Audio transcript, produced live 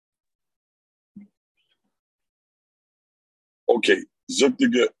Okay,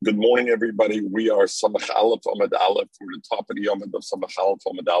 Zuktige, good morning, everybody. We are Samach Aleph Amad Aleph. We're the top of the Amad of Samach Aleph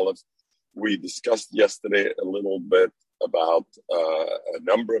Amad Aleph. We discussed yesterday a little bit about a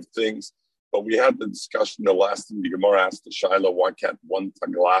number of things, but we had the discussion the last time the Gemara asked the Shaila, why can't one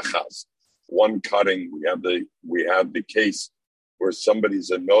taglachas, one cutting? We have the case where somebody's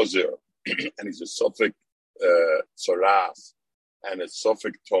a Nazir and he's a Suffolk Tzoras and a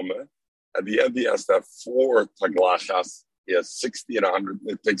Suffolk Tomeh. At the end, he has to have 4 taglachas. He has 60 and 100.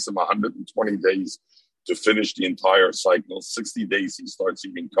 It takes him 120 days to finish the entire cycle. 60 days he starts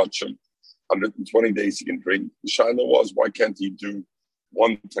eating kachim. 120 days he can drink. The shaila was, why can't he do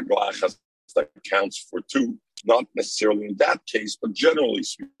 1 taglachas that counts for 2? Not necessarily in that case, but generally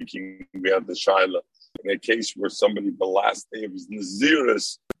speaking, we have the shaila in a case where somebody, the last day of his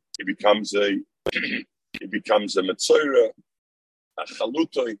naziris, he becomes a metzora, a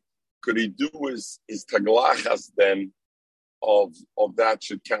chalutoi. Could he do his taglachas then? Of that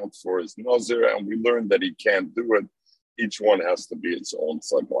should count for his nazir, and we learned that he can't do it. Each one has to be its own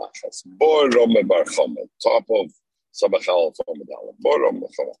taglachas. Top of Sabachal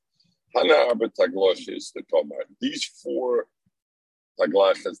Hana Arba taglachas the Tomar. These 4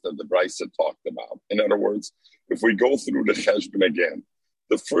 taglachas that the Brisa talked about. In other words, if we go through the cheshbon again,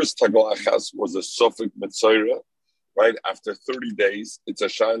 the first taglachas was a Suffolk Metzora, right? After 30 days, it's a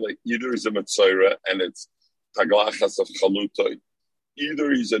shaila. Either is a Metzora and it's taglachas of chalutoi.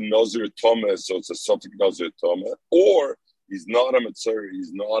 Either he's a Nazir Tomeh, so it's a Suffolk Nazir Tomeh, or he's not a Metzora,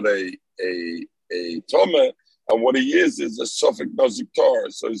 he's not a Tomeh, and what he is a Suffolk Nazir Tar,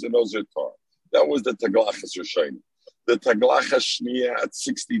 so he's a Nazir Tar. That was the taglachas Rishayim. The taglachas Shniya at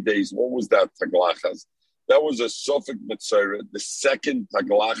 60 days, what was that taglachas? That was a Suffolk Metzora, the second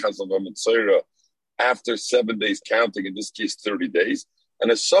taglachas of a Metzora after 7 days counting, in this case 30 days, and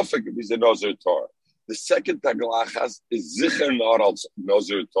a Suffolk if he's a Nazir Tar. The second taglachas is zicher not al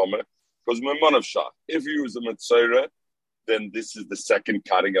Nazir Tomeh, because Memanav Shach. If he was a Metzora, then this is the second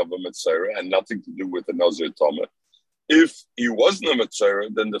cutting of a Metzora and nothing to do with the Nazir Tomeh. If he wasn't a Metzora,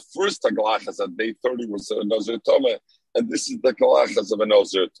 then the first taglachas at day 30 was a Nazir Tomeh, and this is the taglachas of a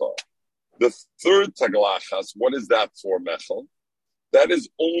Nazir Tar. The third taglachas, what is that for, Mechel? That is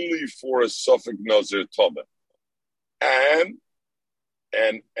only for a Suffolk Nazir Tomeh. And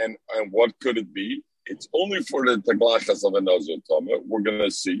what could it be? It's only for the taglachas of a Nazir Tomeh. We're going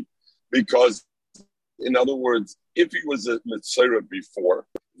to see. Because, in other words, if he was a Metzora before,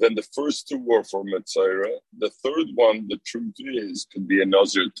 then the first 2 were for Metzora. The third one, the truth is, could be a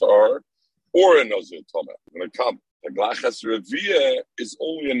Nazir Tar or a Nazir Tomeh. When it comes, taglachas Reviyah is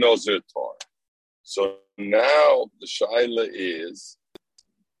only a Nazir Tar. So now the shaila is,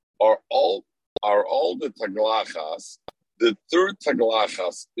 are all the taglachas? The third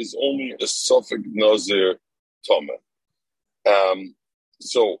taglachas is only a Suffolk Nazir Tomeh.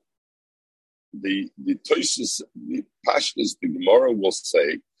 So the Tosis, the Pashtus, the Gemara will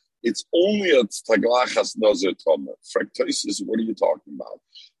say it's only a taglachas Nazir Tomeh. Tosis, what are you talking about?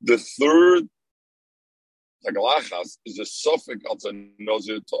 The third taglachas is a Suffolk of a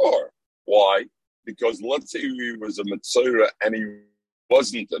Nazir Tar. Why? Because let's say he was a Metzora and he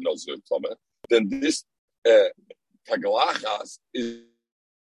wasn't a Nazir Tomeh, then this taglachas is,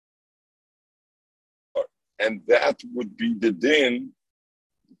 and that would be the din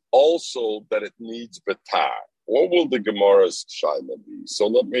also that it needs betar. What will the Gemara's shaila be? So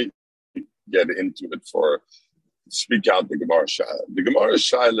let me get into it speak out the Gemara shaila. The Gemara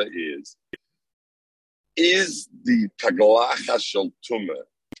shaila is the taglachas shel tumah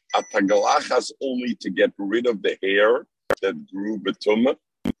a taglachas only to get rid of the hair that grew betumah?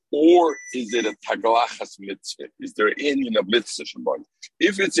 Or is it a taglachas mitzvah? Is there an Indian of mitzvah shabbat?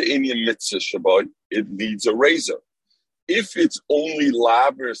 If it's an Indian mitzvah shabbat, it needs a razor. If it's only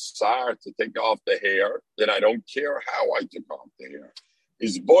laver sar to take off the hair, then I don't care how I took off the hair.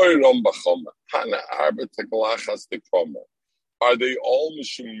 Is boirom b'choma hana arba taglachas dekoma? Are they all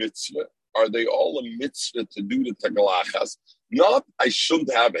mishum mitzvah? Are they all a mitzvah to do the taglachas? Not I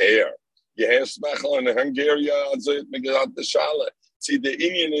shouldn't have hair. You have smechel in Hungary, the shala. See, the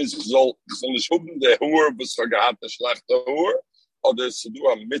Indian is so nicht haben der Hur, was vergeht der schlechte Hur, oder es du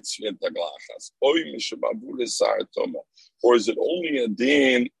a mitzvah in taglachas. Oi mishum avura sar toma. Or is it only a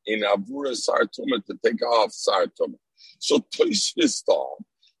din in avura sar toma to take off sar toma? So Tosfos thought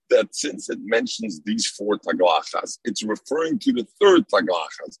that since it mentions these 4 taglachas, it's referring to the third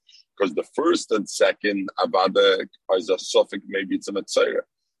taglachas, because the first and second avada is a suffix, maybe it's a metzora.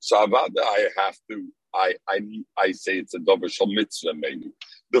 So avada, I have to. I say it's a davar shel mitzvah maybe.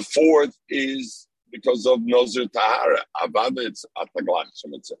 The fourth is because of Nazir Tahara. Avada, it's a taglachas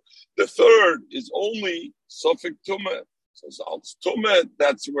mitzvah. The third is only Suffolk Tumah. So als Tumah,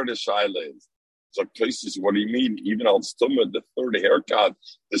 that's where the Shaila is. So places, what do you mean? Even als Tumah, the third haircut,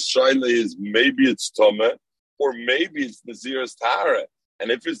 the Shaila is maybe it's Tumah, or maybe it's Nazir's Tahara.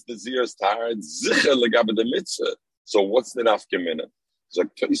 And if it's Nazir's Tahara, it's Zicha Legabe the Mitzvah. So what's the nafkamina? So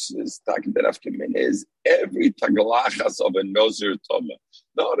places, the nafkamina is every tagalachas of a Nazir Tumah.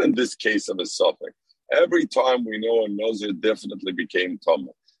 Not in this case of a suffix. Every time we know a Nazir definitely became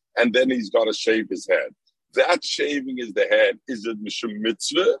Tumah. And then he's got to shave his head. That shaving is the head. Is it Mishum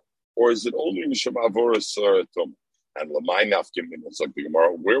Mitzvah or is it only Mishum Avora Surah Tumah? And Lamai Nafkamina, it's like the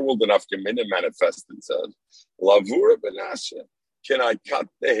Gemara, where will the Nafkamina manifest itself? Lavura Benasha. Can I cut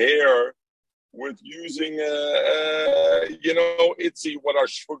the hair with using, Itzi, what our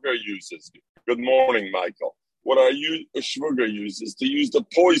shvuga uses? Good morning, Michael. What our shvuga uses to use the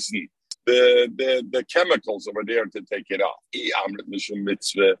poison, the chemicals over there to take it off.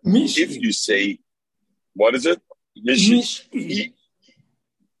 If you say, what is it? Mishki.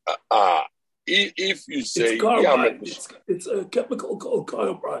 If you say, it's carbide. It's a chemical called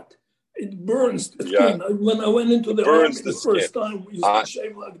carbide. It burns the skin. When I went into the army the first time, we used to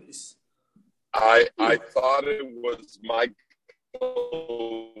shave like this. I thought it was Michael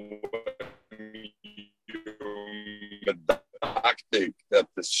that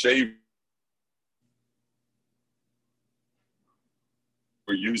the shave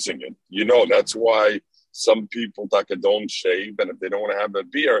were using it. That's why some people don't shave, and if they don't want to have a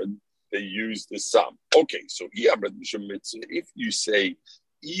beard, they use the sam. Okay, so if you say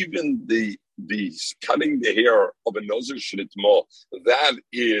even the cutting the hair of a Nazir Shnitmo, that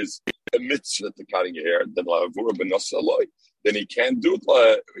is a mitzvah to cutting hair, then he can't do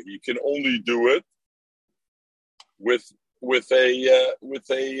it. He can only do it with a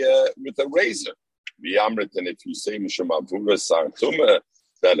razor. And if you say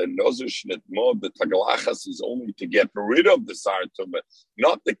that a Nazir Shnitmo, the tagalachas is only to get rid of the sartumah,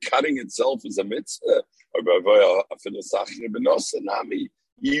 not the cutting itself is a mitzvah.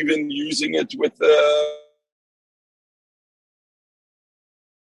 Even using it with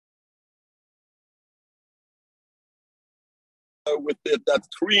that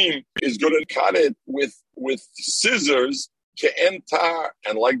cream is going to cut it with scissors to enter.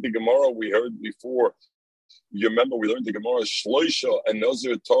 And like the Gemara we heard before, you remember we learned the Gemara Shloisha and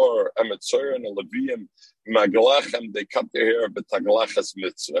Nazir Tor and Metzora and Leviim Magalachem, they cut their hair but Tagalachas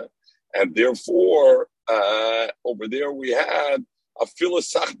mitzvah, and therefore over there we had a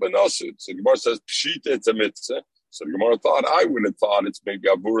filasach benasud. So the Gemara says pshita it's a mitzvah. So the Gemara thought I would have thought it's maybe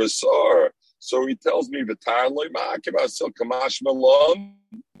aburasar. So he tells me v'tar loimak so kamash malon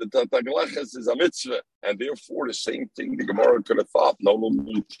the tagalachas is a mitzvah, and therefore the same thing the Gemara could have thought. No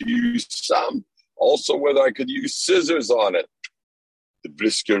need to use some. Also, whether I could use scissors on it. The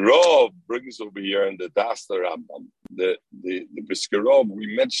Briskerov brings over here in the Dasta Rambam. The Briskerov,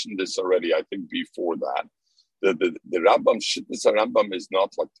 we mentioned this already, I think, before that. The Rambam, Shittas Rambam is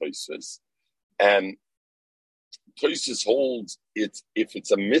not like Tosfos. And Tosfos holds if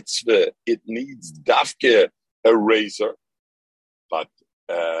it's a mitzvah, it needs dafke, a razor. But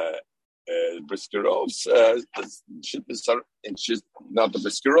Briskerov says, not the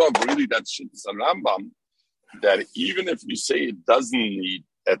Briskerov, really that's Shittas Rambam, that even if you say it doesn't need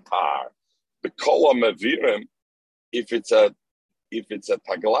a tar, the kol ha'mavirim, if it's a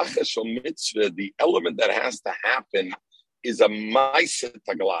taglachas or mitzvah, the element that has to happen is a ma'aseh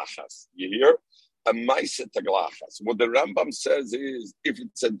taglachas. You hear? A ma'aseh taglachas. What the Rambam says is, if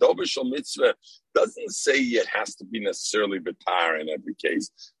it's a dovish or mitzvah, doesn't say it has to be necessarily betar in every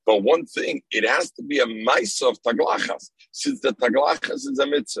case. But one thing, it has to be a ma'aseh of taglachas, since the taglachas is a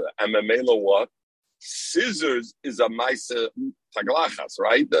mitzvah. And memela what? Scissors is a ma'aseh taglachas,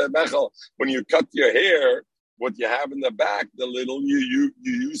 right? When you cut your hair, what you have in the back, you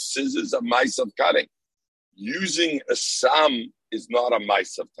use scissors, a ma'aseh of cutting. Using a sam is not a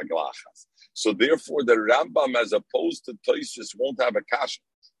ma'aseh of taglachas. So therefore, the Rambam, as opposed to Tosfos, won't have a kasha.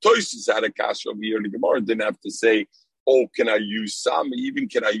 Tosfos had a kasha over here. The Gemara didn't have to say, "Oh, can I use sam? Even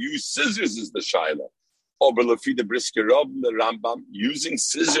can I use scissors?" Is the shaila. Oh, but lefi the Briskerov, the Rambam, using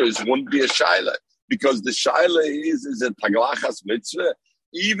scissors wouldn't be a shaila, because the shaila is a taglachas mitzvah.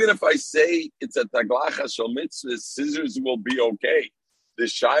 Even if I say it's a taglachas or mitzvah, scissors will be okay. The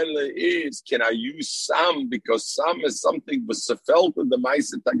shaila is, can I use sam? Because sam is something was felt in the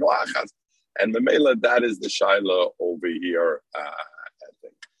ma'aseh taglachas. And Memela, that is the shaila over here, I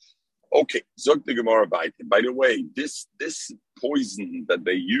think. Okay, Zog the Gemara Baitin. By the way, this poison that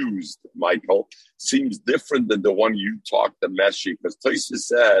they used, Michael, seems different than the one you talked to Meshi, because Tosfos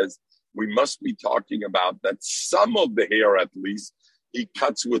says we must be talking about that some of the hair, at least, he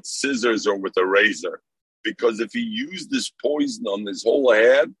cuts with scissors or with a razor. because if he used this poison on his whole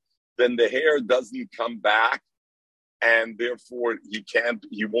head, then the hair doesn't come back, and therefore he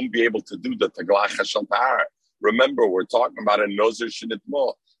won't be able to do the taglach shel tahara. Remember, we're talking about a Nazir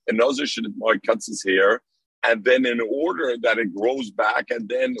shenitma. A Nazir shenitma, he cuts his hair, and then in order that it grows back, and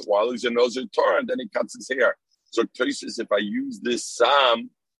then while he's a Nazir Torah, and then he cuts his hair. So Tosis, if I use this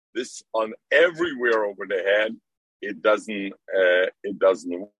this on everywhere over the head, it doesn't.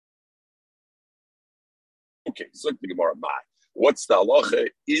 Okay, so the Gemara, what's the halacha?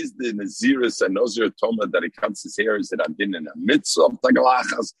 Is the Naziris a Nazir Toma that he cuts his hair? Is it adin in a mitzvah of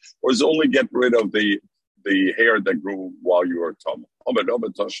tagalachas, or is it only get rid of the hair that grew while you were Toma?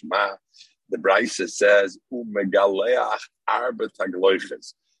 The Brisa says, "Umegaleach arba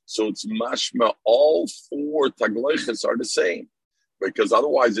tagloiches." So it's mashma. All four tagloiches are the same, because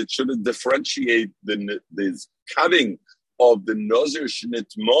otherwise it shouldn't differentiate the cutting of the Nazir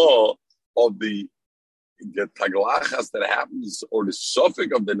shnitma of the taglachas that happens, or the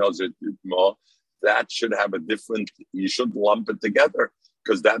suffix of the Nazir shnitma, that should have a different. You should lump it together,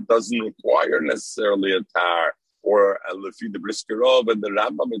 because that doesn't require necessarily a tar. Or lefi the briskerov and the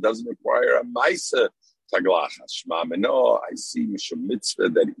Rambam, it doesn't require a ma'isa taglachas. Shma meno, I see mishum mitzvah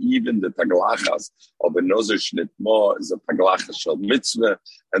that even the taglachas of a Nazir shnitma is a taglachas shel mitzvah,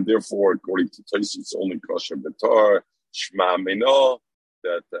 and therefore, according to Tosfos, it's only kosher b'tor. Shma meno,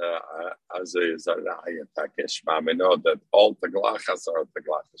 that as a zaraya take shma meno, that all taglachas are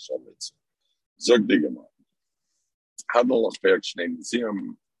taglachas shel mitzvah. Zog the Gemara. Hadnolach perek shnei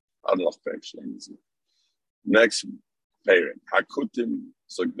nizirim. Hadnolach perek shnei nizirim. Next parent, Hakutim,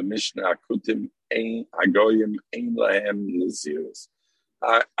 so the Mishnah, Hakutim, Ein, Agoyim, Ein Lahem, Naziris.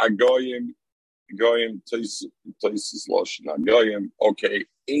 Agoyim, Tosis Loshen, Agoyim, okay,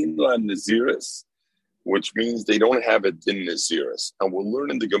 Ein Lahem Naziris, which means they don't have a din Naziris. And we'll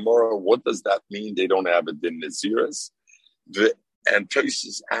learn in the Gemara, what does that mean, they don't have a din Naziris? And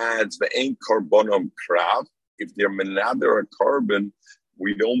Tosis adds, the Ein Karbonom Krav, if they're menader a carbon,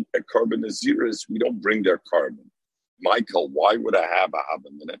 we don't, a carbon Naziris, we don't bring their carbon. Michael, why would I have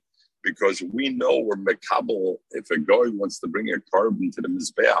a minute? Because we know we're mekabel, if a guy wants to bring a carbon to the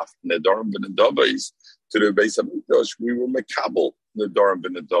Mizbeach, Nedarim v'Nedavais, to the base of Mikdash, we were mekabel, Nedarim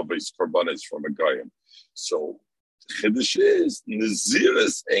v'Nedavais, carbonis from a guy. So, Chiddush is,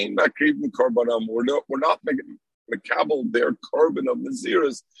 Naziris ain't makrivim karbanam, we're not making mekabel, their carbon of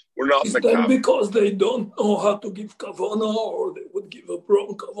Naziris. We're not is that because they don't know how to give kavana, or they would give a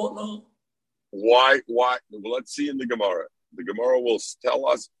wrong kavana? Why? Well, let's see in the Gemara. The Gemara will tell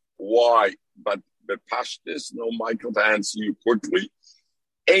us why. But the Pashtis, no, Michael, to answer you quickly.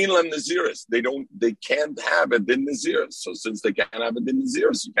 Ein lam Naziris. They can't have a din Naziris. So since they can't have a din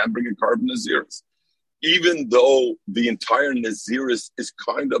Naziris, you can't bring a carbon Naziris. Even though the entire Naziris is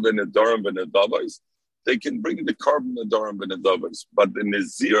kind of an Nedarim v'Nedavos, they can bring the carbon Nedarim v'Nedavos, but the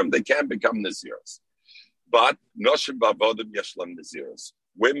Nazirim, they can't become Naziris. But Noshim b'Avodim yeshlam Naziris.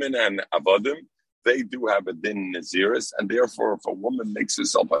 Women and Avodim, they do have a din Naziris, and therefore if a woman makes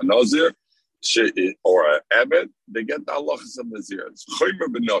herself a Nazir or an Eved, they get the halachas of Naziris. Choymer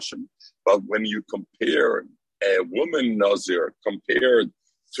b'Noshim. But when you compare a woman Nazir compared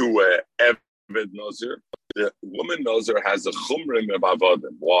to a Eved Nazir, the woman Nazir has a chumrim of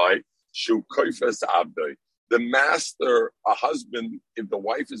Avodim. Why? Shu koifes abdoi. The master, a husband, if the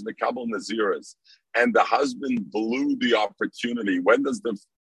wife is mekabel Naziris, and the husband blew the opportunity, when does the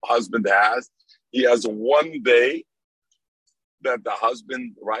husband has? He has one day that the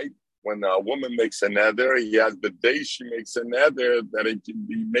husband, right? When a woman makes a nether, he has the day she makes a nether that it can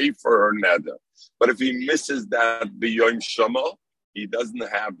be made for her nether. But if he misses that b'yom shama, he doesn't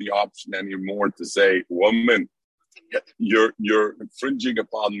have the option anymore to say, woman, you're infringing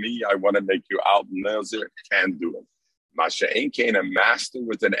upon me. I want to make you out Nazir. Can't do it. Masha ain't a master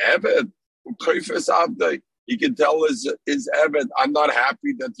with an Eved. He can tell his Eved, I'm not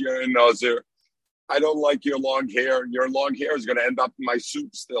happy that you're a Nazir. I don't like your long hair. Your long hair is going to end up in my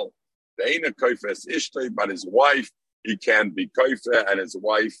soup still. They ain't a koifes ishtay, but his wife, he can't be koife, and his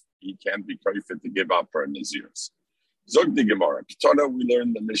wife, he can't be koife to give up her Nazirs. Zog the Gemara. Ketana, we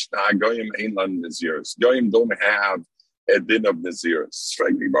learned the Mishnah, Goyim ain't on Nazirs. Goyim don't have a din of Nazirs.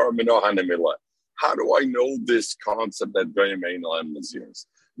 How do I know this concept that Goyim ain't on Nazirs?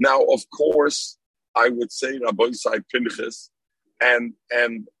 Now, of course, I would say Rabbi Sai Pinchas and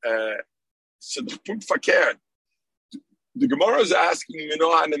Sidchut Fakir. The Gemara is asking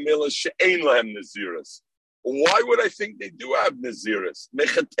Minoah and Amila she'ein lahem Naziris. Why would I think they do have Naziris?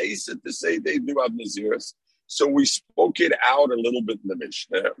 Mechatesa to say they do have Naziris. So we spoke it out a little bit in the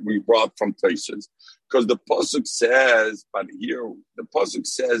Mishnah. We brought from places because the pasuk says, but here the pasuk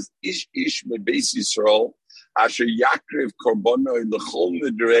says, "Ish ish mebeis Yisrael asher yakriv korbanoi lechol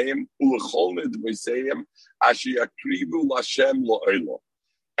nidreim ulechol nidveiseim asher yakrivu lashem lo'elo."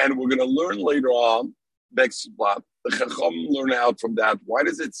 And we're going to learn later on next plot. The Chacham learn out from that. Why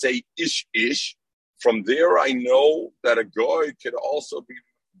does it say ish ish? From there, I know that a goy could also be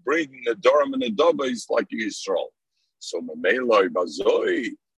bringing the Durham and the Dubais like Yisrael. So Mameloi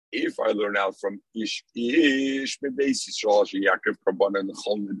Bazoi, if I learn out from Ish Ish, Mebeis Yisrael, Yaakov Karban and the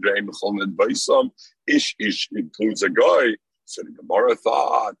Chol Nidreim, Chol Nidbaisam, Ish Ish includes a guy. So the Gemara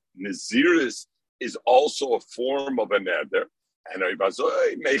thought Naziris is also a form of a neder. And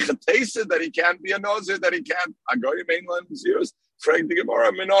Bazoi Mechatesa that he can't be a Nazir, that he can't. A guy mainland Naziris, Frank the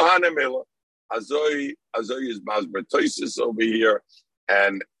Gemara, Minohana Mela. Azoi is Masbertosis over here.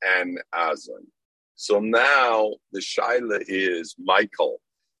 And Azan. So now the shaila is, Michael,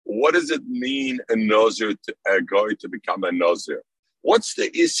 what does it mean a Nazir, a guy to become a Nazir? What's the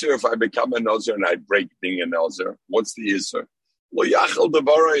Isser if I become a Nazir and I break being a Nazir? What's the Isser? Lo yachal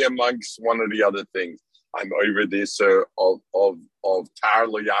devarai amongst one of the other things. I'm over the Isser of tar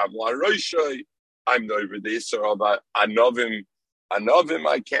lo yavla roshai. I'm over the Isser of anovim. Anovim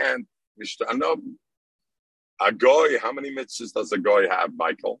I can't. Mishta anovim. A goy, how many mitzvahs does a goy have,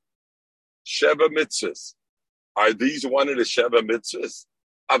 Michael? Sheva mitzvahs. Are these one of the Sheva mitzvahs?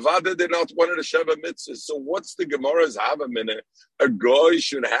 Avada, they're not one of the Sheva mitzvahs. So what's the Gemara's have a minute? A goy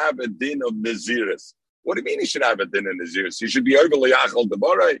should have a din of Naziris. What do you mean he should have a din of Naziris? He should be over Liachal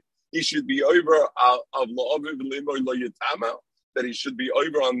Debarai. He should be over of La'aviv Limo Loyatama. That he should be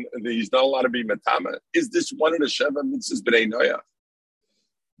over on, he's not allowed to be Matama. Is this one of the Sheva mitzvahs B'nai Noach?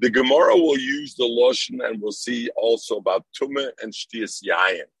 The Gemara will use the Lashon, and we'll see also about Tumah and Shtiyas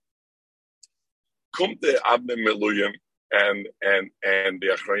Yayin. Kumte Abne Meluyim and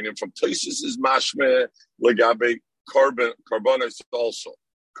the Achrayim from Tosis is Mashme Legabe Karbonis also.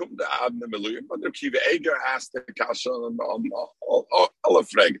 Kumte Abne Meluyim, but the Kiva Eger asked the Kasha on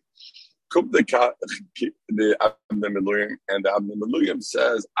Alafreg. Kumte the Abne Meluyim, and the Abne Meluyim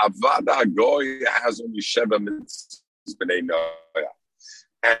says Avada Goy has only Sheva mitzvahs B'nai Noach.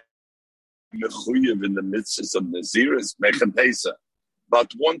 Mechuyev in the midst of Naziris, Mechatesa.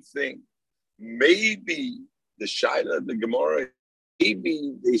 But one thing, maybe the Shaila, the Gemara,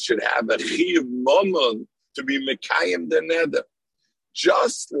 maybe they should have a Chiyuv Mammon to be Mekayim the Neder.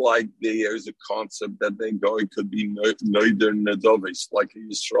 Just like there's a concept that they could be Noider Nedovis, like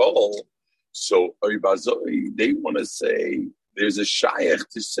Yisrael. So, they want to say, there's a Shayach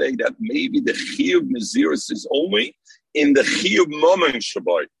to say that maybe the Chiyuv Naziris is only in the Chiyuv Mammon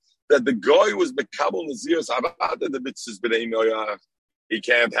Shabbat. That the guy was Mekabel Naziris, the mitzvahs B'nai Noach, he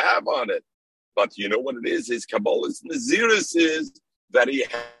can't have on it. But you know what it is? His Kabbalah's Naziris is that he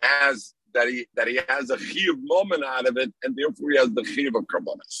has a chiyuv moment out of it, and therefore he has the chiyuv of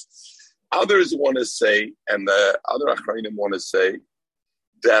Karbonis. Others want to say, and the other Achrayim want to say,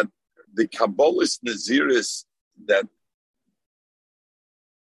 that the Kabbalah's Naziris that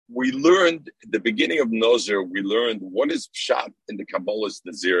we learned at the beginning of Nazir, we learned what is pshat in the Kabbalah's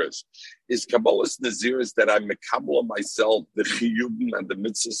Naziris. Is Kabbalah's Naziris that I'm mekabel of myself, the chiyuvim and the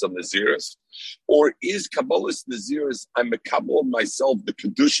mitzvahs of Naziris? Or is Kabbalah's Naziris, I'm mekabel of myself, the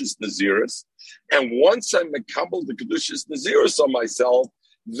Kedushas Naziris? And once I'm mekabel the Kedushas Naziris on myself,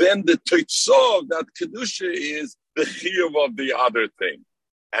 then the teitzah of that Kedusha is the chiyuv of the other thing.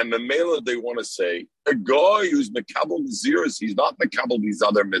 And the Mela, they want to say, a guy who's Mekabel Naziris, he's not Mekabel these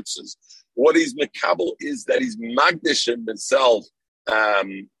other mitzvahs. What he's Mekabel is that he's Magdish himself,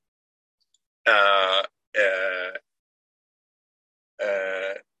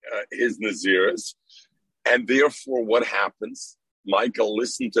 his Naziris. And therefore, what happens? Michael,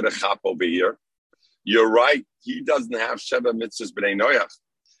 listen to the chap over here. You're right, he doesn't have Sheva mitzvahs B'nai Noach.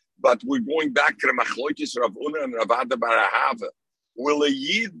 But we're going back to the Machloikis Rav Una and Rav Ada bar Ahava. Will a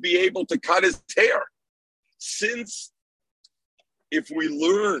Yid be able to cut his hair? Since if we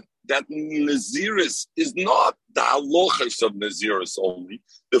learn that Naziris is not the halachas of Naziris only,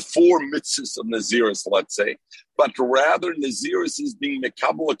 the four mitzvahs of Naziris, let's say, but rather Naziris is being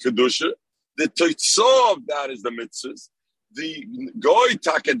Mekabel Kedusha, the teitzah of that is the mitzvahs. The Goy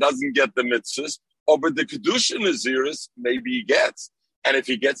Taka doesn't get the mitzvahs, but the Kedusha Naziris, maybe he gets. And if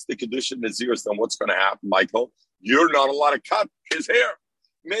he gets the Kedusha Naziris, then what's going to happen, Michael? You're not allowed to cut his hair.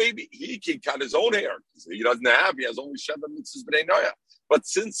 Maybe he can cut his own hair. He doesn't have, he has only Sheva mitzvahs B'nai Noach. But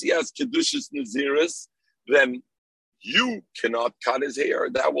since he has Kedushas Naziris, then you cannot cut his hair.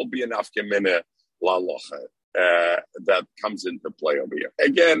 That will be enough Gemina La Locha that comes into play over here.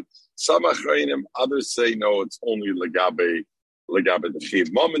 Again, Some achreinim, others say no, it's only legabe the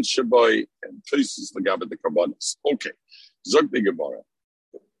chiv moment shaboy and places legabe the karbanis. Okay, zok the Gemara.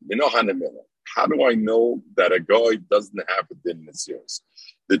 How do I know that a guy doesn't have a din Naziris?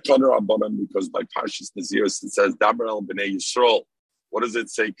 The Toner Abanam, because by Parshas Naziris it says Daber el Bnei Yisrael. What does it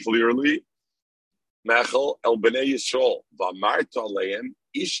say clearly? Mechel el Bnei Yisrael v'amarta aleim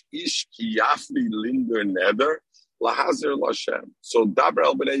ish ki yafli linder neder lahazer l'Hashem. So Daber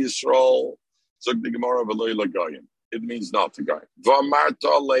el Bnei Yisrael zog the Gemara v'loy l'goyim. It means not to go. V'amarta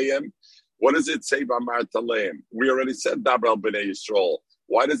aleim. What does it say v'amarta aleim? We already said Daber el Bnei Yisrael.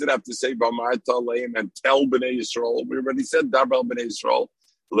 Why does it have to say v'amarta aleim and tell Bnei Yisrael? We already said Daber el Bnei Yisrael.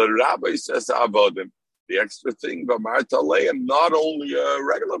 The rabbi says avodim. The extra thing, v'amarta aleim, not only a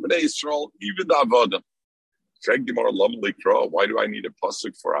regular Bnei Yisrael, even the avodim. Why do I need a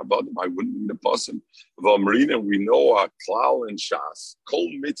pasuk for avodim? I wouldn't need a pasuk. V'amrina, we know a klal in Shas. Kol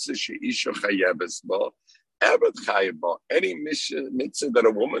mitzvah she'isha chayebes ba, eved chayev ba. Any mitzvah that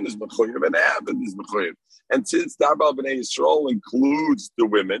a woman is mechuyev, an eved is mechuyev. And since Daber Bnei Yisrael includes the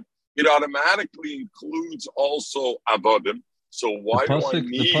women, it automatically includes also avodim. So why do I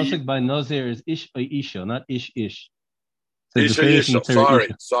need... The pasuk by Nazir is ish or isha, not ish. Isha yisha,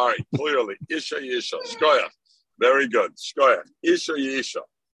 sorry, clearly. Isha yisha, shkoyach. Very good, shkoyach. Isha yisha.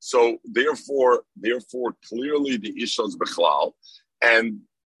 So therefore, clearly the isha is bechlal, and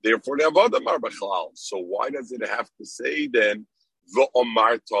therefore the avodim are bechlal. So why does it have to say then,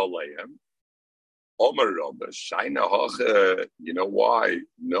 v'omarta aleim? Omer Rabba, Shaina Hoche, you know why?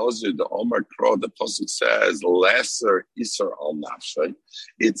 Nazir, the Omer Kro, the Pasuk says, lesser Isser al Nafshay.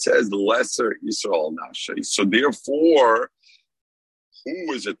 It says, lesser Isser al Nafshay. So therefore,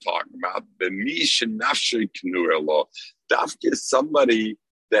 who is it talking about? The Mish Nafshay Knuriyallah. Dafka is somebody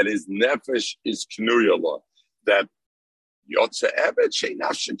that his nefesh is Knuriyallah. That Yotze Evet Shei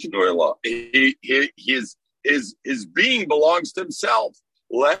Nafshay Knuriyallah. His being belongs to himself.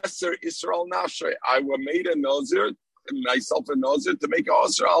 Lesser Israel Nafshay. I made a Nazir, myself a Nazir, to make a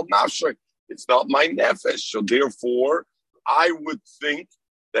Israel Nafshay. It's not my nefesh. So therefore, I would think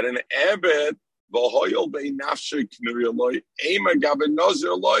that an Ebed, v'hoyol bei Nafshay Knuriyaloi, Ema Gaben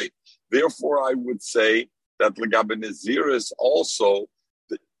Nazir Loi. Therefore, I would say that Legabe Naziris also,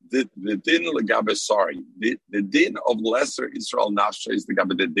 the din Legabe, the din of lesser Israel Nafshay is the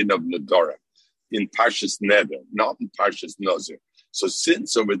din of Nedarim in Parshas Neder, not in Parshas Nazir. So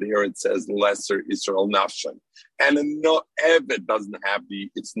since over there it says lesser Israel Nafshan, and no Eved doesn't have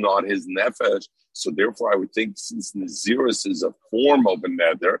it's not his nefesh. So therefore I would think since Naziris is a form of a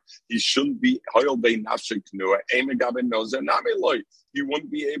neder, he shouldn't be Hoyel Bei Nafshan Knua, Emegabe Nozer, Nameloi. He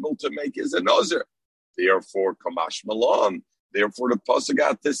wouldn't be able to make his a Nozer. Therefore, Kamash Malon. Therefore the Pasuk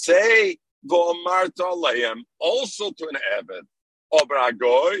got to say, V'omarta Aleim, also to an Eved.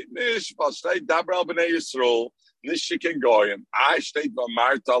 Obragoy, Nish, Vashtei, Dabra B'nei Yisrael, Nishikin Goyim. I state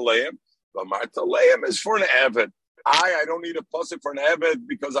Vamarta Leim. Vamarta Leim is for an Eved. I don't need a pasuk for an Eved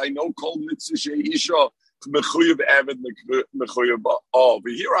because I know Kol Mitzvah She'isha Mechuyev Eved Mechuyev. Over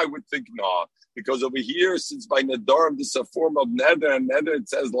here I would think not. Because over here, since by Nedarim this is a form of Neder, and Neder it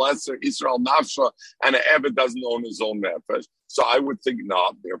says lesser Israel Nafsha, and an Eved doesn't own his own Nefesh. So I would think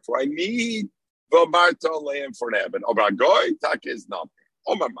not. Therefore I need Vamarta Leim for an Eved. Obragoy, Tak is not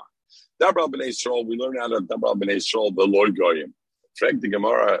there. Omama. Dabra B'nei Yisrael, we learn out of Dabra B'nei Yisrael, the Loi Goyim. Frag the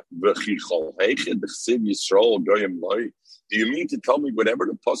Gemara, V'chichol heiche d'chsiv Yisrael Goyim Loi. Do you mean to tell me whenever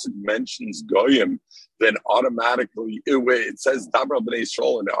the Pasuk mentions Goyim, then automatically, it says Dabra B'nei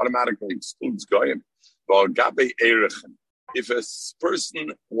Yisrael, and it automatically excludes Goyim? V'agabe Erechen. If a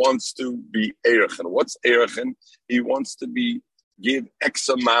person wants to be Erechen, what's Erechen? He wants to give X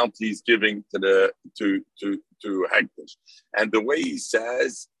amount he's giving to Hekdesh. And the way he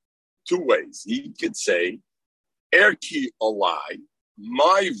says, two ways. He could say, Erki Olai,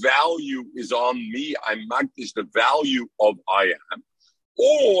 my value is on me. I magdish the value of I am.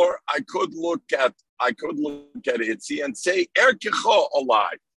 Or I could look at Itzi and say, Erkicha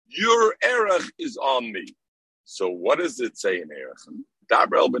Olai, your erech is on me. So what does it say in Erech?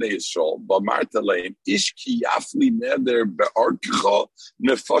 Dabrel b'nei Yisrael, b'marta leim, ish ki yafli neder be'arkicha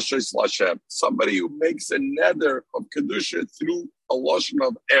nefashos l'Hashem. Somebody who makes a neder of kedusha through a lotion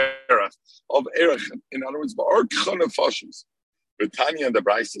of erech, in other words, be'arkicha nefashos. Britannia and the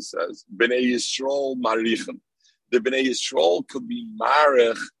Brisa says, b'nei Yisrael marichen. The b'nei Yisrael could be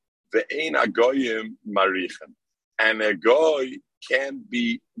marich ve'ein agoyim marichen, and a goy can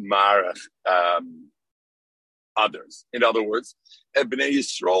be marich. Others. In other words, a Bnei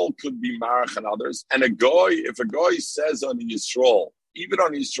Yisrael could be marach and others. And if a goy says on Yisrael, even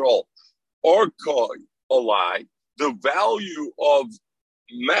on Yisrael, or koi, olai, the value of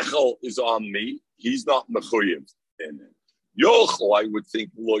Mechel is on me. He's not mechuyev in it. Yochel, I would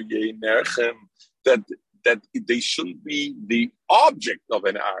think, lo yenerchem, that they shouldn't be the object of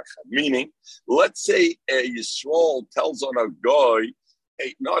an archa. Meaning, let's say a Yisrael tells on a guy,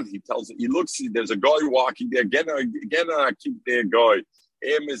 he looks, there's a guy walking there, again, I keep there guy.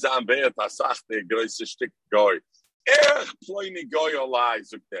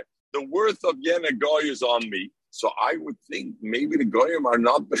 The worth of Yena guy is on me. So I would think maybe the goyim are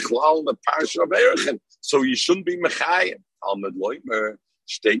not bechlal the parsha of Erechen. So you shouldn't be mechayim. Talmud Loimer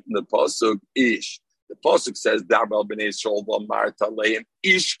state in the pasuk ish. The pasuk says Dabal b'nei Yisrael v'amarta leim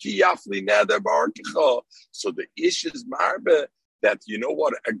ish ki yafli neder barkecha. So the ish is marbe that you know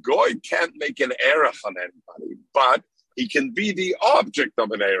what, a goy can't make an erech on anybody, but he can be the object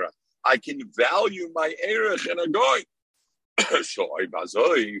of an erech. I can value my erech in a goy. So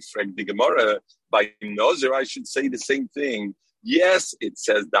the Gemara by Nazir, I should say the same thing. Yes, it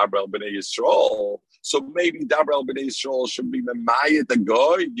says Dabral b'nei Yisrael. So maybe Dabral b'nei Yisrael should be Mamayat the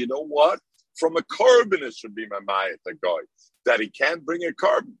guy. You know what? From a korban it should be Mamayat the guy. That he can't bring a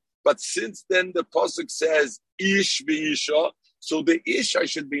korban. But since then the pasuk says Ish v'Isha, so the Ish I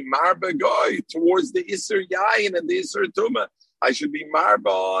should be Marba guy towards the Isser Yain and the Isser Tumah. I should be Marba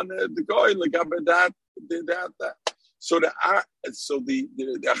on the guy like that. So the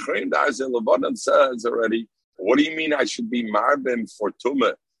Achrein Darzel Lebanon says already, what do you mean I should be Marbim for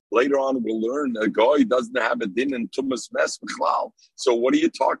Tumah? Later on we'll learn a guy doesn't have a din in Tumah's mess B'chlal. So what are you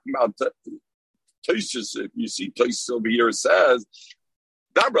talking about? Tosis, if you see Tosis over here says,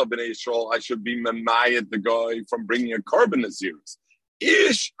 Dabra b'nei Yisrael, I should be Mamayat the guy from bringing a korban Naziris.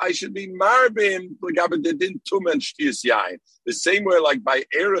 Ish, I should be Marbim, the din Tumah and Shtiyas Yain. The same way like by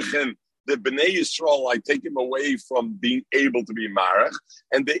Erechem, the B'nai Yisrael, I take him away from being able to be Marach.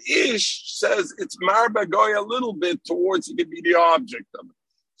 And the Ish says it's Marba going a little bit towards he can be the object of it.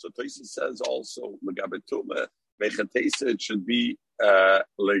 So Taisa says also, Legabetuma, Mechatesa, it should be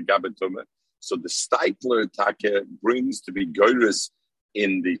Legabetuma. So the Steipler Take brings to be Goyris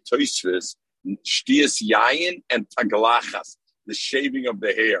in the Toisvis, Shtiyas Yayin and Tagalachas, the shaving of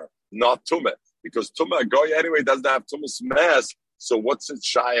the hair, not Tumah. Because Tumah, a guy anyway doesn't have Tumah's mess. So what's it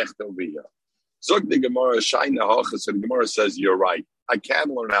shaykh over here? Zog the Gemara shayna hachas, and the Gemara says you're right. I can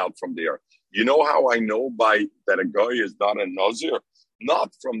learn out from there. You know how I know by that a guy is not a Nazir?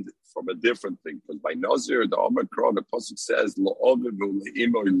 Not from a different thing. Because by Nazir, the Omikron, the pasuk says lo ovivu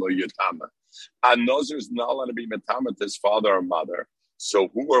leimo lo yitama. A Nazir is not allowed to be metamet his father or mother. So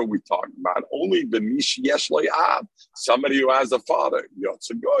who are we talking about? Only the mish yesh lo yab, somebody who has a father. Yotz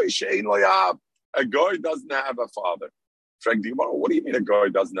a goy shein lo yab. A guy doesn't have a father. Frank, what do you mean a guy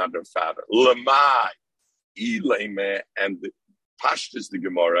doesn't have a father? Lamai, Ileme, and the Pashtas the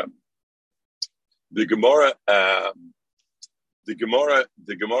Gemara. The Gemara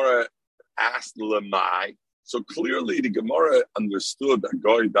asked Lamai. So clearly the Gemara understood a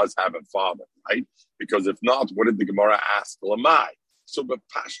guy does have a father, right? Because if not, what did the Gemara ask Lamai? So but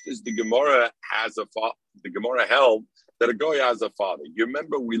Pashtas the Gemara has a father. The Gemara held that a guy has a father. You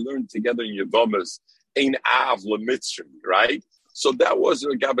remember we learned together in Yevomas Ein Av Lemitzri, right? So that was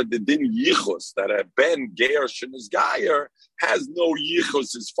the din yichus that a ben Gersh and his Gayer has no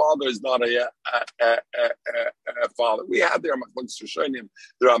yichus. His father is not a father. We had there the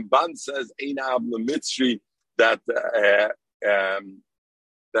Ramban says Ein Av Lemitzri that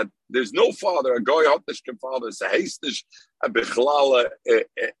there's no father. A guy hotishkim father is a hastish a bichlala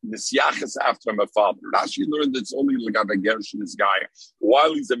nisyachas after him a father. Rashi learned it's only legabe Gersh and his Gayer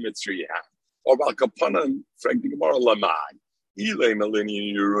while he's a Mitzri. Or Balkapanan, Frank the Gemara Lamai, Ile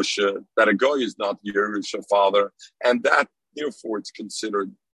Melini Yerusha, that a guy is not Yerusha father, and that therefore it's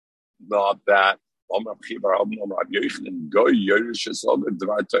considered not that. Because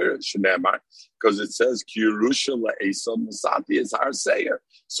it says Kirusha La'esam Masati is our sayer.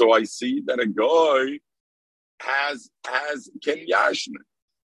 So I see that a guy has Ken Yashn.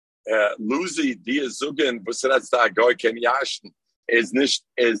 Luzi Diazugin, but that's that guy Ken Yashn. Is the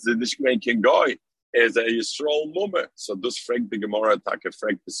Nishkmein Goy, is a Yisrael Mummer. So this Frank the Gemara, Taka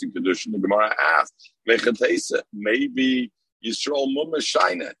Frank the Sinkadushin, the Gemara asked, Mechatesa, maybe Yisrael Mummer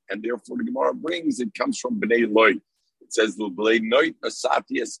Shaina, and therefore the Gemara brings, it comes from Bnei Loi. It says, L'blei Noit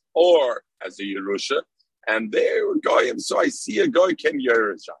Asatias, or as a Yerusha, and there we're going. So I see a guy can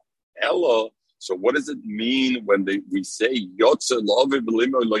Yerusha. Hello. So what does it mean when we say, Yotze Loviv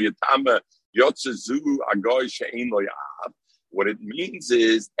Limo Lo Yatama, Yotze Zu Agoy Shein Lo Yahav? What it means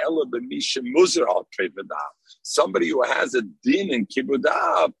is somebody who has a din in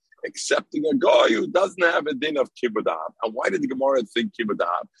kibbudab, accepting a guy who doesn't have a din of kibbudab. And why did the Gemara think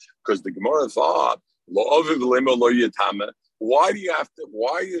kibbudab? Because the Gemara thought Why do you have to?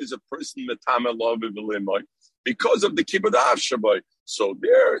 Why is a person metame love v'limay? Because of the kibbud shabai. So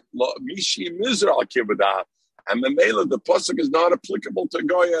there, mishi mizra kibbud, and the pasuk is not applicable to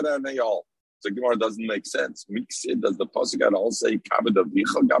goyer and ayal. The Gemara doesn't make sense. Does the pasuk at all say kabed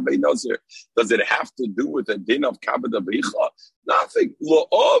avicha gabei nazir? Does it have to do with the din of kabed avicha? Nothing.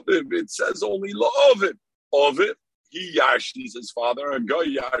 La'oviv. It says only la'oviv. Oviv. He yashins his father. A guy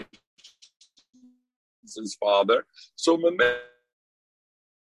yashins his father. So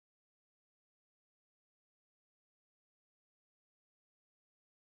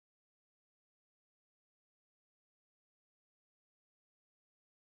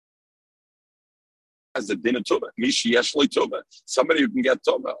as the din of tumah, mishi yeshli tumah, somebody who can get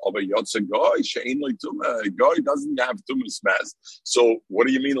tumah. Over yotza goy she'enli tumah, a goy doesn't have tumah smash. So what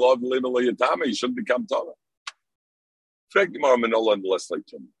do you mean love limel yatama? He shouldn't become tumah.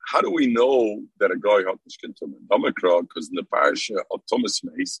 How do we know that a guy can tumah? Because in the parasha of Tumas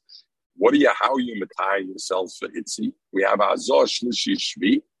Meis, how you matai yourself for itzi? We have azor shlishi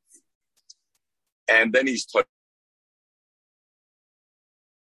shvi, and then he's talking.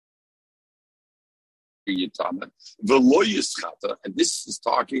 And this is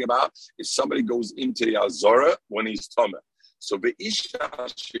talking about if somebody goes into the Azora when he's Tomah. So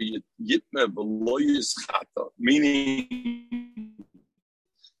meaning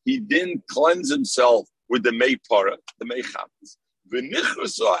he didn't cleanse himself with the May Para, the May Chatas.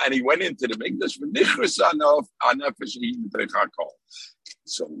 And he went into the Mikdash.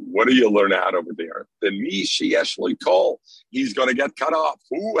 So what do you learn out over there? The Mi Sheyeshli Kol, he's going to get cut off.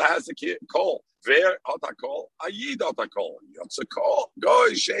 Who has a kol? Ver atakol, ayid atakol, yotza kol,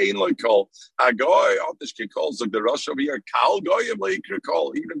 goy shein loy kol, a goy otish kol. So the Rosh over here, kal goyim leikra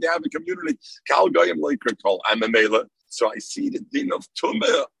kol. Even if they have a community, kal goyim leikra kol. I'm a mela. So I see the din of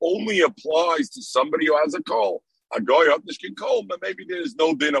tumah only applies to somebody who has a kol. A goy otish kol, but maybe there is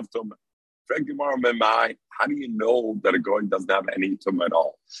no din of tumah. How do you know that a goy doesn't have any tumah at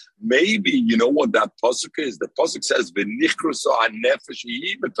all? Maybe you know what that pasuk is. The pasuk says, "V'nichrusa hanefesh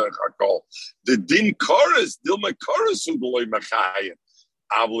yibetach hakol." The din chorus, dilma chorus u'doloi machayim.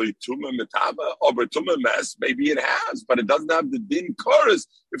 Avli tumah metava, or tumah mes. Maybe it has, but it doesn't have the din chorus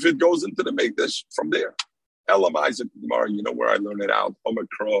if it goes into the mikdash from there. Elam Isaac Gemara, you know where I learned it out?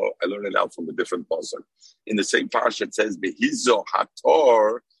 Omikro, I learned it out from a different pasuk. In the same parsha, it says, "Behizo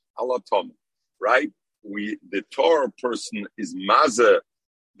hator alatom." Right? The Torah person is Mazah,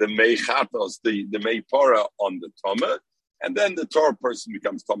 the Meichatos, the Meipora on the Tomah, and then the Torah person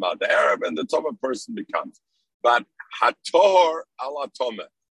becomes Tomah the Arab, and the Tomah person becomes. But Hator ala Tomah.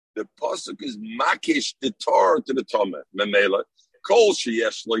 The pasuk is Makish the Torah to the Tomah. Memela. Kol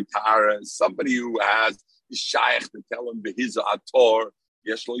sheyesh lo tara. Somebody who has is shaykh to tell him behiz ator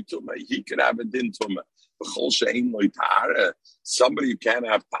yesh lo tumah. He could have a din tumah. Somebody who can't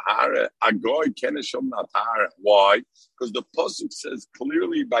have tahara, a goy can't shom na tahara. Why? Because the pasuk says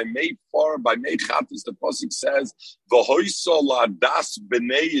clearly by May Chatas, the pasuk says v'hoyso ladas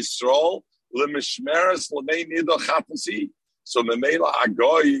b'nei Yisrael l'mishmeres l'mei nido chatasi. So memela a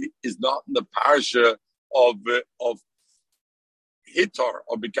goy is not in the parsha of hitar,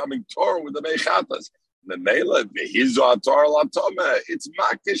 of becoming Torah with the May Chatas. Memela, it's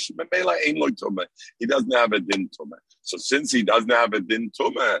makish. Memela ain't like tumah. He doesn't have a din tumah. So since he doesn't have a din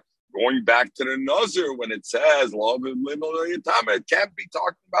tumah, going back to the Nazir when it says love and it can't be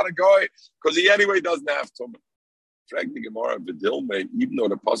talking about a guy because he anyway doesn't have tumah. Even though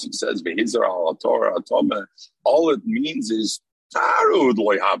the pasuk says v'hizar al Torah tumah, all it means is tarud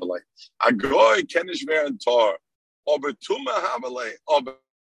loy havelei. A guy kenish ver Torah, over tumah havelei, over.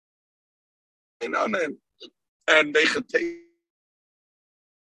 And they could take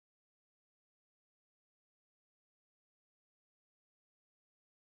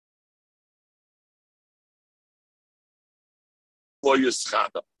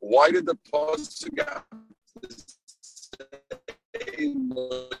why did the pasuk have to say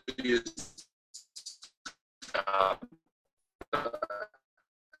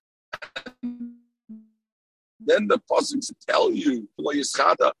then the pasuk tell you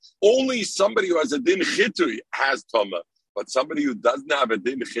only somebody who has a din chitui has tama, but somebody who doesn't have a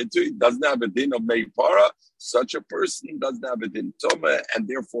din chitui, doesn't have a din of meipara, such a person doesn't have a din tama, and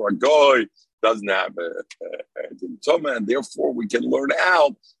therefore a goy doesn't have a din tama, and therefore we can learn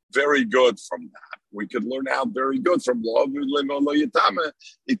out very good from that. We could learn out very good from lo yitama.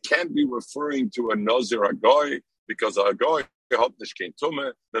 It can't be referring to a nazir a goy because a goy. There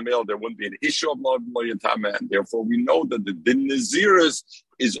wouldn't be an issue of lo yitama, and therefore we know that the din naziris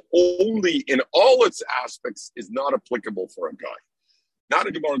is only in all its aspects is not applicable for a guy. Now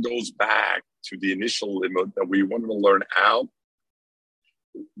the Gemara goes back to the initial limit that we wanted to learn out.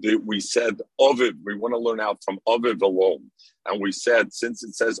 We said Oviv, we want to learn out from Oviv alone. And we said, since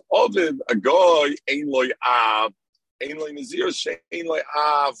it says Oviv, a guy, Ein Loi Av, Ein Loi Nazir, Ein Loi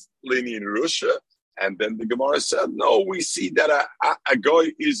Av, Lini in Russia. And then the Gemara said, no, we see that a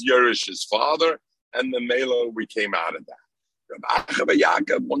guy is Yerish's father, and the Mela, we came out of that. Rabbi Achava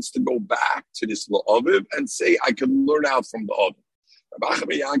Yaakov wants to go back to this La'aviv and say, I can learn out from the Aviv. Rabbi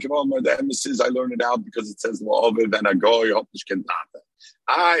Achava Yaakov, the emphasis, I learned it out because it says La'aviv and a guy, hat nicht kein Tate.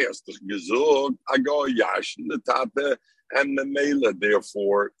 I hast dich gesagt, a guy, yashin the Tate, and the Mela,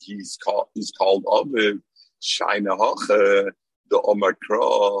 therefore, he's called Aviv. Shaina Hache, the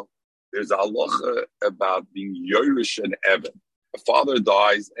Omakra. There's a halacha about being Yerush and Eved. A father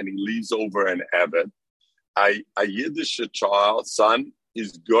dies and he leaves over an Eved. A Yiddish child, son,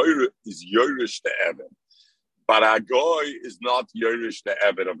 is Yerush the Eved. But a goy is not Yerush the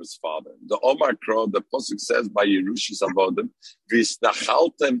Eved of his father. The Omar Kro, the Pasuk says by Yerushis Avodim,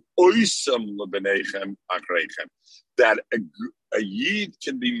 Visnachaltem oisam lebenechem achreichem. That a Yid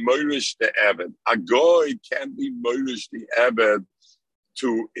can be Yerush the Eved. A goy can be Yerush the Eved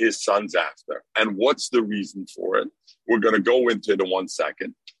to his sons after. And what's the reason for it? We're going to go into it in 1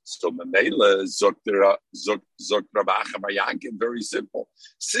 second. So Mamela Zok Rabacha Bayankin, very simple.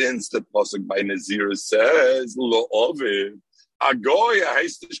 Since the Pasuk by Nazir says, Lo Oviv, Agoya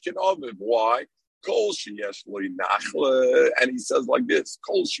Haistishkin Oviv. Why? Kol Sheyesh Lo Nachle. And he says like this,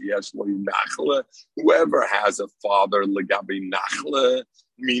 Kol Sheyesh Lo Nachle. Whoever has a father, Legabi Nachle,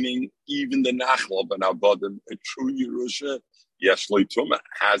 meaning even the Nachle of an Avodim, a true Yerusha, Yeshloi Tumah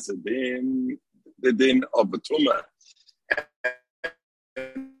has a din, the din of a Tumah.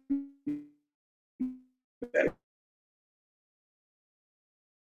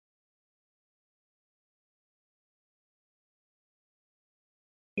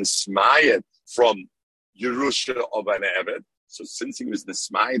 Smayed from Yerusha of an Eved. So since he was the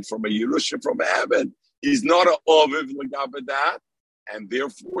Smayed from a Yerusha from an Eved, he's not an Oviv Legabe that. And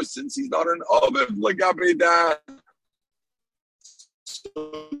therefore, since he's not an Oviv Legabe that,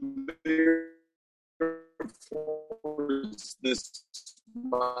 so therefore, this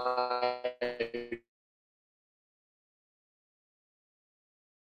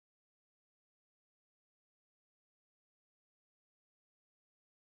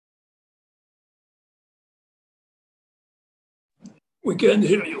we can't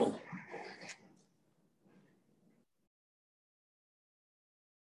hear you.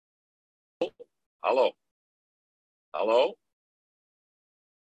 Hello? Hello?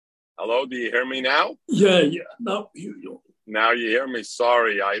 Hello, do you hear me now? Yeah, now we hear you. Now you hear me?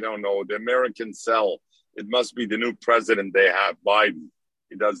 Sorry, I don't know. The American cell, it must be the new president they have, Biden.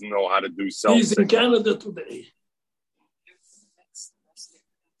 He doesn't know how to do cell He's signal. in Canada today.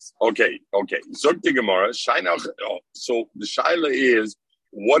 Okay. Zog the Gemara. So the Shaila is,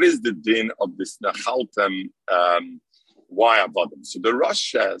 what is the din of this Nachaltem Wayavadim? So the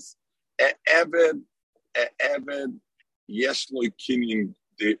Rosh says, Eved, Yeshloi Kinyan,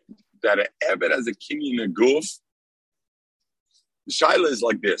 that an Eved has a Kinyan Aguf. The Shaila is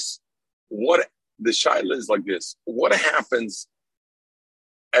like this. What happens?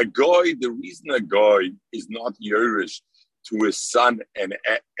 A guy, the reason a guy is not Yerush to his son and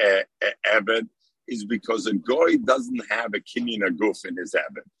Eved is because a goy doesn't have a kinyan aguf in his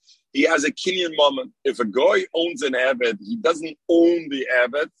Eved. He has a kinyan moment. If a goy owns an Eved, he doesn't own the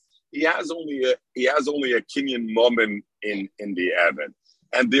Eved. He has only a kinyan moment in the Eved,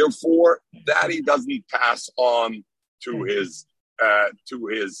 and therefore that he doesn't pass on to his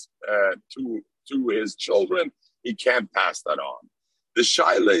children. He can't pass that on. The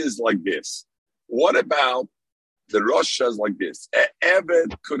shaila is like this. What about the Rosh says like this? An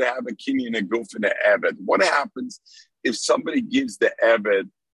Eved could have a kinyan aguf in an Eved. What happens if somebody gives the Eved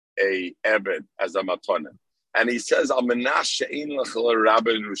a Eved as a matana, and he says,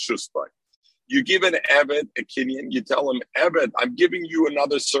 you give an Eved a kinyan, you tell him, Eved, I'm giving you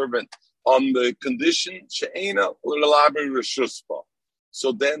another servant on the condition, so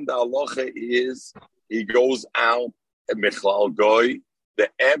then the halacha is, he goes out at Michlal Goy, the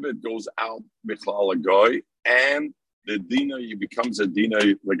Eved goes out Michlal Goy, and the Dina, he becomes a Dina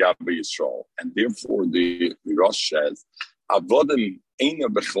Legabe Yisrael. And therefore the Rosh says, Avodim Eina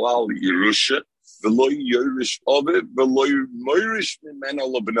Bechlal Yerusha, V'loy Yerush Ovid, V'loy Moirish Mimena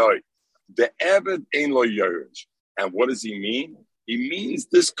Lobnoi. The Eved Ein Lo Yerush. And what does he mean? He means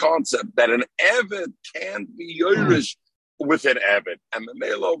this concept that an Eved can't be Yerush with an Eved. And the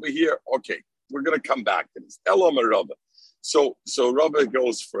male over here, okay, we're going to come back to this. Elo Merava. So Rabbi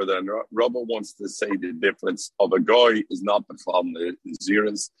goes further, and Rabbi wants to say the difference of a guy is not the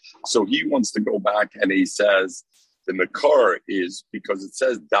Naziris. So he wants to go back and he says the Makar is because it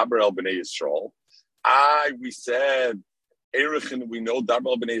says Daber el Bnei Yisrael. We said Erechin, we know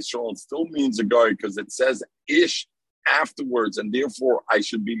Daber el Bnei Yisrael, and still means a guy because it says Ish afterwards, and therefore I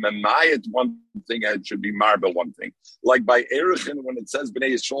should be Mamayat one thing, I should be Marba one thing. Like by Erechin, when it says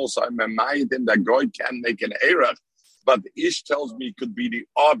Bnei Yisrael, so I'm Mamayat him that guy can make an Erech. But Ish tells me it could be the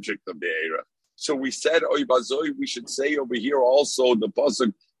object of the Eirah. So we said, Oy Bazoi, we should say over here also the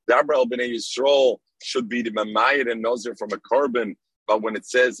pasuk Daber el Bnei Yisrael should be the Mamayit and Nazir from a carbon. But when it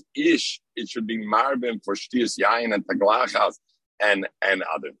says Ish, it should be Marbin for Shtius Yain and Taglachas and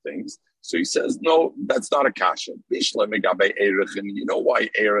other things. So he says, no, that's not a kasha. Bishla megabe Erechin. You know why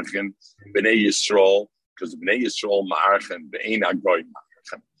Erechin Bnei Yisrael? Because Bnei Yisrael Ma'archen Be'ena Goy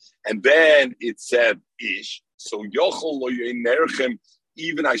Ma'archen. And then it said Ish. So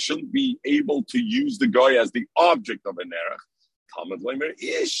even I shouldn't be able to use the guy as the object of an erech. Talmud Leimer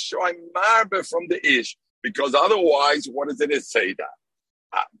Ish, so I'm marbe from the Ish, because otherwise, what does it say that?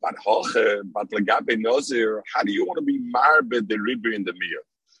 But legabe Nazir, how do you want to be marbe the ribu in the mir?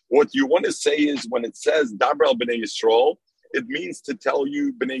 What you want to say is when it says Daber el Bnei Yisrael, it means to tell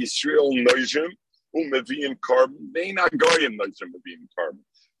you Bnei Yisrael noizim u'meviim carbon. They not goyim noizim meviim carbon.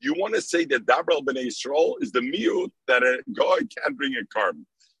 You want to say that Daber el Bnei Yisrael is the miut that a guy can't bring a carbon,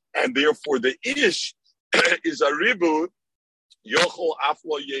 and therefore the ish is a ribut. Yochol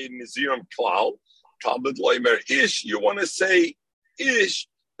aflo ye niziram klal talmud leimer ish. You want to say ish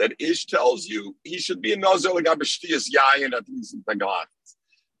that ish tells you he should be a nazir legabeshtias yayin at least in Tagalog.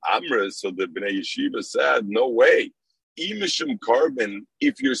 Amra, so the Bnei Yeshiva said, no way. Imishim carbon.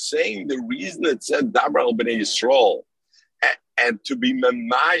 If you're saying the reason it said Daber el Bnei Yisrael. And to be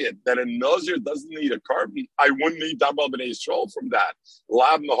memayet that a nazir doesn't need a carbon, I wouldn't need Daber el Bnei Yisrael from that.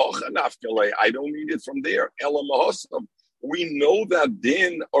 Lav mehocha nafkele, I don't need it from there. Ela mahosam, we know that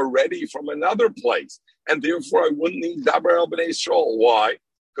din already from another place, and therefore I wouldn't need Daber el Bnei Yisrael. Why?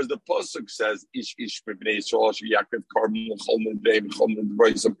 Because the pasuk says ish b'nei Yisrael asher yaakov carbon l'chol nedei v'chol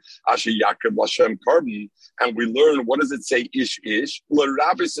nedvayim asher yaakov l'Hashem carbon, and we learn what does it say ish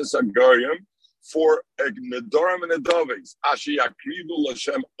l'rabis es agoyim. For a nedarim and nedavis, asher yakrivu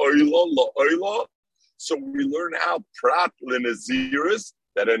l'Hashem oila la'oila. So we learn how prat l'naziris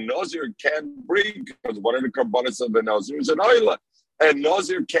that a nazir can bring, because one of the karbanos of a nazir is an oila, and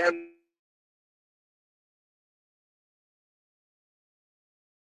nazir can.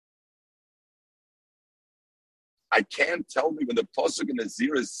 I can't tell me when the pasuk in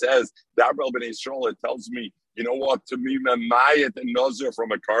Naziris says Daber el Bnei Yisrael, it tells me, you know what, to me memayet and nazir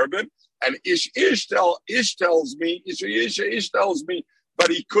from a carbon. And Ish tells me, but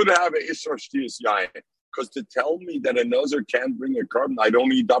he could have an Ish Shtiyas Yain. Because to tell me that a Nazir can't bring a carbon, I don't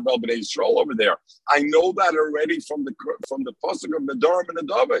need Daber el Bnei Yisrael over there. I know that already from the pasuk of Nedarim and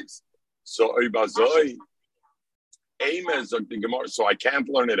Nedavis. So Ibazoi, Amen, the Gemara. So I can't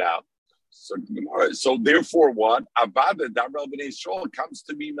learn it out. So therefore, what Avada Daber el Bnei Yisrael comes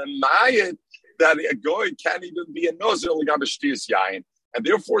to be memayet that a goy can't even be a Nazir l'gabe Shtiyas Yain. And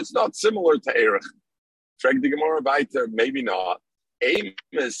therefore, it's not similar to Erech. Frag the Gemara weiter, maybe not.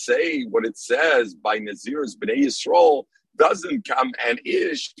 Amos say what it says by Nazir's Bnei Yisrael doesn't come, and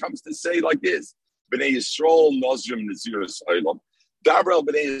Ish comes to say like this: Bnei Yisrael Nazrim Nazirus Olam. Daber el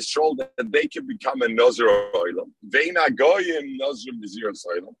Bnei Yisrael that they can become a Nazir Olam. Veina Goyim Nazrim Nazirus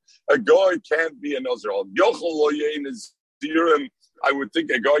Olam. A goy can't be a Nazir Olam. Yochol lo yeh Nazirim. I would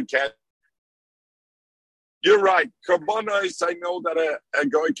think a goy can't. You're right. Karbonos, I know that a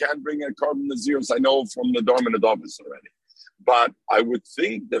guy can't bring a carbon Naziris. I know from the Dorm and the office already. But I would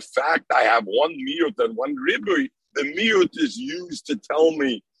think the fact I have one miut and one ribui, the miut is used to tell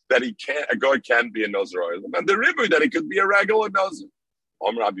me that a guy can't be a Nazir Olam. And the ribui that he could be a regular Nazir.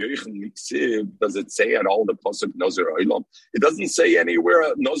 Does it say at all the pasuk Nazir Olam? It doesn't say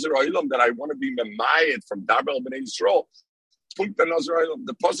anywhere Nazir Olam that I want to be memayet from Daber el Bnei Yisrael.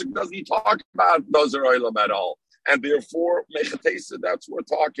 The pasuk doesn't talk about Nazir Olam at all, and therefore mechatesa. That's what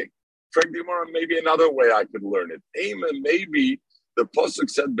we're talking. Maybe another way I could learn it. Amen. Maybe the pasuk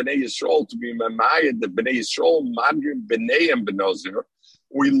said Bnei Yisrael to be memayed. The Bnei Yisrael madrim b'neiim b'nazir.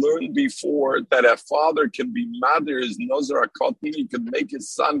 We learned before that a father can be madir his nazir a cotton. He could make his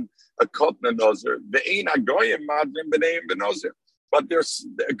son a cotton nazir. The ein agoyim madrim b'neiim b'nazir. But there's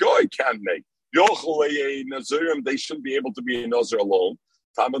a goy can make. Nazirim, they shouldn't be able to be a Nazir alone.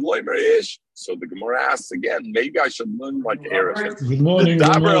 Talmud Leimer Ish. So the Gemara asks again, maybe I should learn like Erech. Good morning.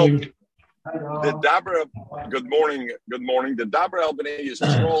 Good morning. Good morning. The Daber el Bnei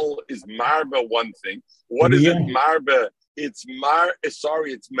Yisrael is marba one thing. What is it marba it's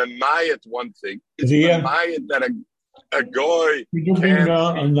memayet one thing. It's memayet that a goy can't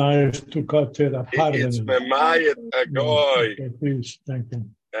a knife to cut it apart. It's memayet a goy. Okay, please, thank you.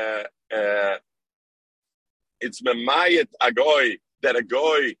 It's memayet a goy that a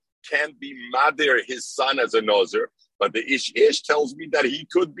goy can't be madir his son as a nazir, but the ish tells me that he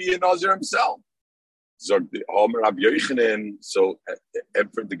could be a nazir himself. So Rabbi Yochanan,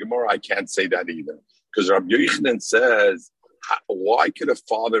 and for the Gemara, I can't say that either. Because Rabbi Yochanan says, why could a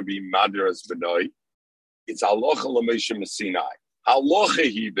father be madir as benoi? It's halacha l'Moshe Sinai. Halacha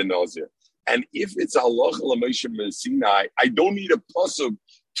he benazir. And if it's halacha l'Moshe Sinai, I don't need a pasuk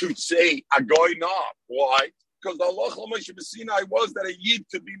to say agoy not. Why? Because the halacha l'Moshe Sinai was that a yid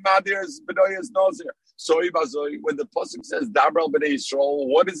could be madir as benoi as nazir. So when the pasuk says dabral b'nei Yisrael,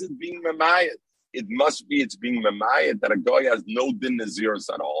 what is it being memayet? It must be it's being memayet that a guy has no din naziris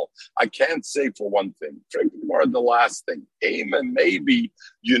at all. I can't say for one thing. More the last thing. Amen. Maybe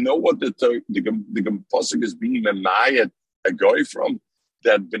you know what the pasuk is being memayet a guy from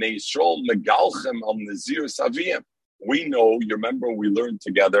that b'nei Yisrael megalchem al naziris aviyim. We know. You remember we learned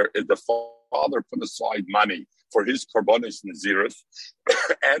together. Is the father put aside money for his karbonis naziris,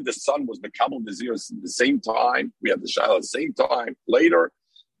 and the son was mekabel naziris at the same time. We had the shayla at the same time. Later,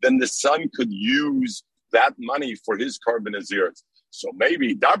 then the son could use that money for his carbon naziris. So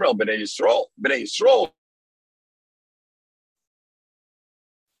maybe Dabral b'nei Yisrael,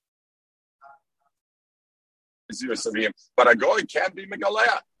 but a guy can't be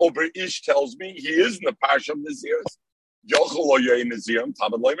megalea. Over Ish tells me he is in the parsha of naziris. Yochel lo yoy nazirim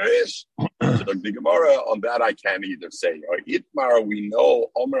tabad lo Ish. So the Gemara on that I can't either say. Or Itmar, we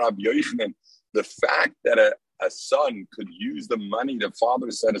know Omer Rabbi Yochanan, the fact that a son could use the money the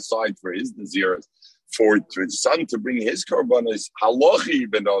father set aside for his naziris for his son to bring his korbanos halachi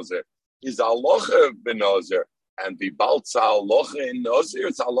benazir is halacha benazir and the baltza halacha in nazir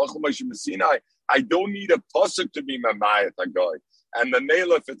it's halacha Moshe Sinai. I don't need a pasuk to be mamayat a guy. And the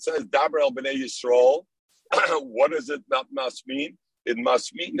nail, if it says Dabral b'nei Yisrael, what does it that must mean? It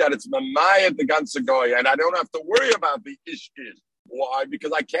must mean that it's mamayat the ganze guy, and I don't have to worry about the ish. Why?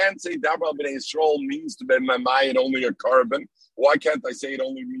 Because I can't say Dabra b'nei Yisrael means to be mamayat only a carbon. Why can't I say it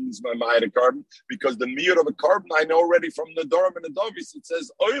only means mamayat a carbon? Because the meat of a carbon I know already from the Dorim and the Dovis. It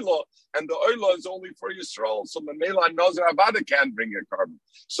says oila, and the oila is only for Yisrael. So Mamela Nazir Avada can't bring a carbon.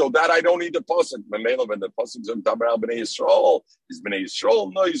 So that I don't need the pasuk. Mamela when the pasuk of Dabra b'nei Yisrael is b'nei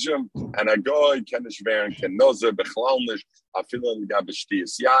Yisrael noizim, and a goy can shver can Nazir bechlalnish afilah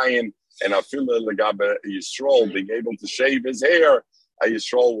l'gabeshtiyas yayin. And Afila Legabe Yisrael being able to shave his hair, a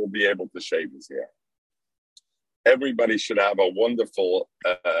Yisrael will be able to shave his hair. Everybody should have a wonderful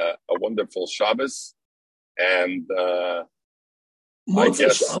Shabbos, and I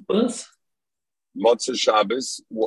guess Motzei Shabbos.